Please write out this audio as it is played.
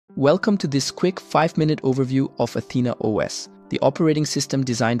Welcome to this quick 5-minute overview of Athena OS, the operating system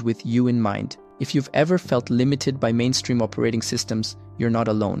designed with you in mind. If you've ever felt limited by mainstream operating systems, you're not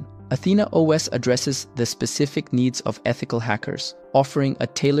alone. Athena OS addresses the specific needs of ethical hackers, offering a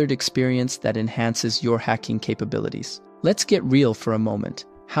tailored experience that enhances your hacking capabilities. Let's get real for a moment.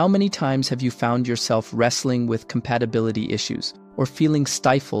 How many times have you found yourself wrestling with compatibility issues or feeling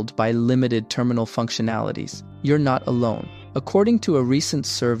stifled by limited terminal functionalities? You're not alone. According to a recent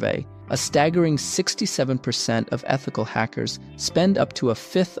survey, a staggering 67% of ethical hackers spend up to a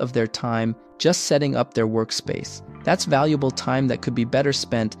fifth of their time just setting up their workspace. That's valuable time that could be better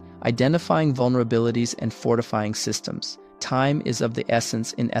spent identifying vulnerabilities and fortifying systems. Time is of the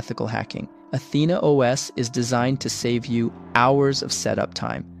essence in ethical hacking. Athena OS is designed to save you hours of setup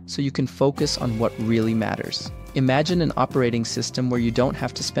time, so you can focus on what really matters. Imagine an operating system where you don't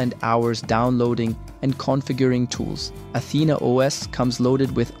have to spend hours downloading and configuring tools. Athena OS comes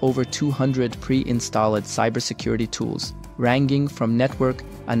loaded with over 200 pre-installed cybersecurity tools, ranging from network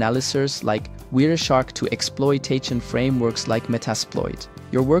analyzers like Wireshark to exploitation frameworks like Metasploit.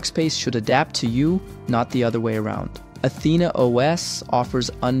 Your workspace should adapt to you, not the other way around. Athena OS offers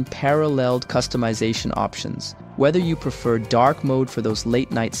unparalleled customization options. Whether you prefer dark mode for those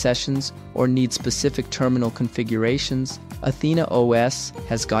late-night sessions or need specific terminal configurations, Athena OS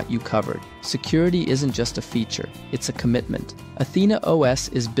has got you covered. Security isn't just a feature, it's a commitment. Athena OS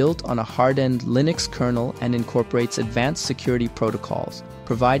is built on a hard-end Linux kernel and incorporates advanced security protocols,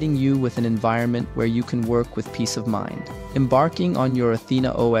 providing you with an environment where you can work with peace of mind. Embarking on your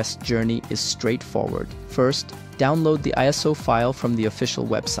Athena OS journey is straightforward. First, download the ISO file from the official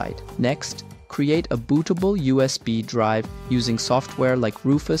website. Next, create a bootable USB drive using software like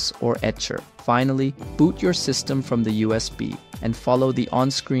Rufus or Etcher. Finally, boot your system from the USB and follow the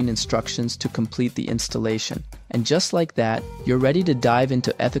on-screen instructions to complete the installation. And just like that, you're ready to dive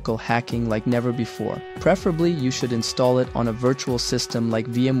into ethical hacking like never before. Preferably, you should install it on a virtual system like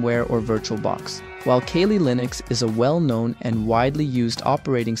VMware or VirtualBox. While Kali Linux is a well-known and widely used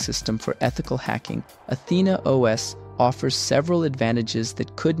operating system for ethical hacking, Athena OS offers several advantages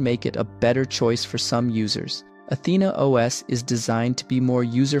that could make it a better choice for some users. Athena OS is designed to be more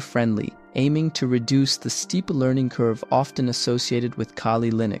user-friendly, aiming to reduce the steep learning curve often associated with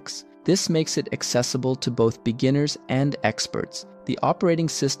Kali Linux. This makes it accessible to both beginners and experts. The operating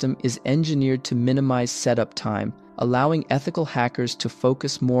system is engineered to minimize setup time, allowing ethical hackers to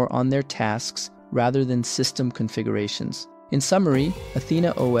focus more on their tasks rather than system configurations. In summary,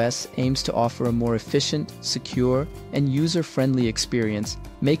 Athena OS aims to offer a more efficient, secure, and user-friendly experience,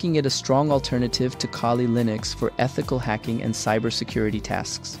 making it a strong alternative to Kali Linux for ethical hacking and cybersecurity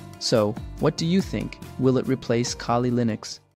tasks. So, what do you think? Will it replace Kali Linux?